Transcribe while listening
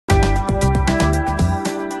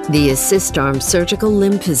The AssistArm surgical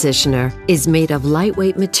limb positioner is made of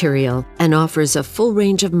lightweight material and offers a full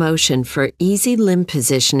range of motion for easy limb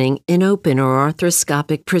positioning in open or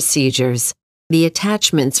arthroscopic procedures. The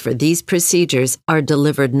attachments for these procedures are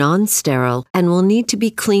delivered non-sterile and will need to be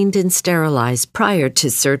cleaned and sterilized prior to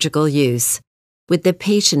surgical use. With the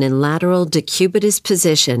patient in lateral decubitus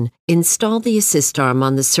position, install the AssistArm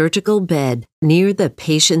on the surgical bed near the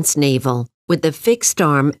patient's navel, with the fixed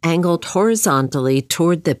arm angled horizontally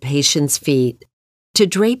toward the patient's feet. To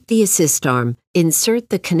drape the AssistArm, insert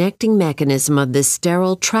the connecting mechanism of the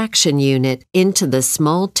sterile traction unit into the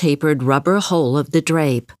small tapered rubber hole of the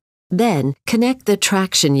drape. Then, connect the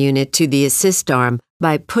traction unit to the AssistArm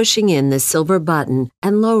by pushing in the silver button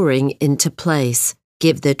and lowering into place.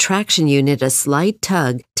 Give the traction unit a slight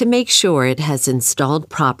tug to make sure it has installed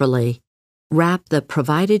properly. Wrap the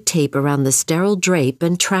provided tape around the sterile drape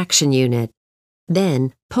and traction unit.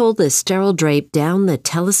 Then, pull the sterile drape down the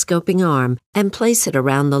telescoping arm and place it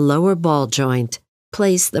around the lower ball joint.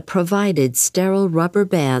 Place the provided sterile rubber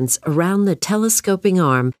bands around the telescoping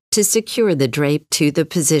arm to secure the drape to the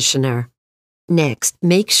positioner. Next,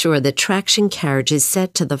 make sure the traction carriage is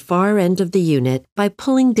set to the far end of the unit by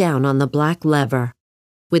pulling down on the black lever.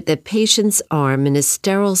 With the patient's arm in a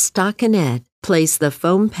sterile stockinette, place the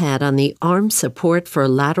foam pad on the arm support for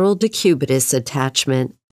lateral decubitus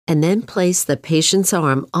attachment, and then place the patient's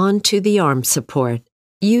arm onto the arm support.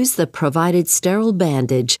 Use the provided sterile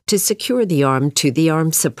bandage to secure the arm to the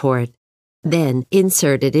arm support. Then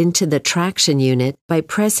insert it into the traction unit by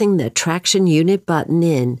pressing the traction unit button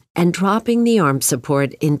in and dropping the arm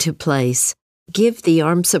support into place. Give the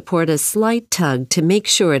arm support a slight tug to make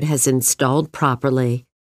sure it has installed properly.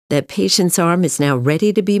 The patient's arm is now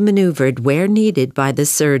ready to be maneuvered where needed by the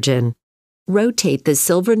surgeon. Rotate the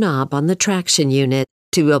silver knob on the traction unit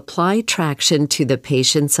to apply traction to the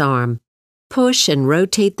patient's arm. Push and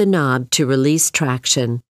rotate the knob to release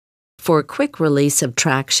traction. For quick release of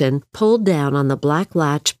traction, pull down on the black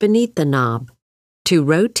latch beneath the knob. To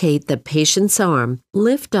rotate the patient's arm,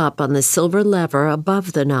 lift up on the silver lever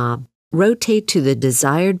above the knob, rotate to the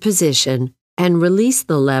desired position, and release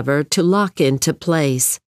the lever to lock into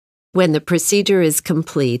place. When the procedure is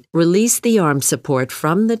complete, release the arm support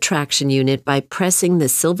from the traction unit by pressing the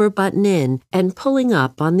silver button in and pulling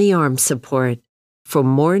up on the arm support. For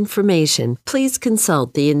more information, please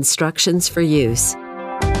consult the instructions for use.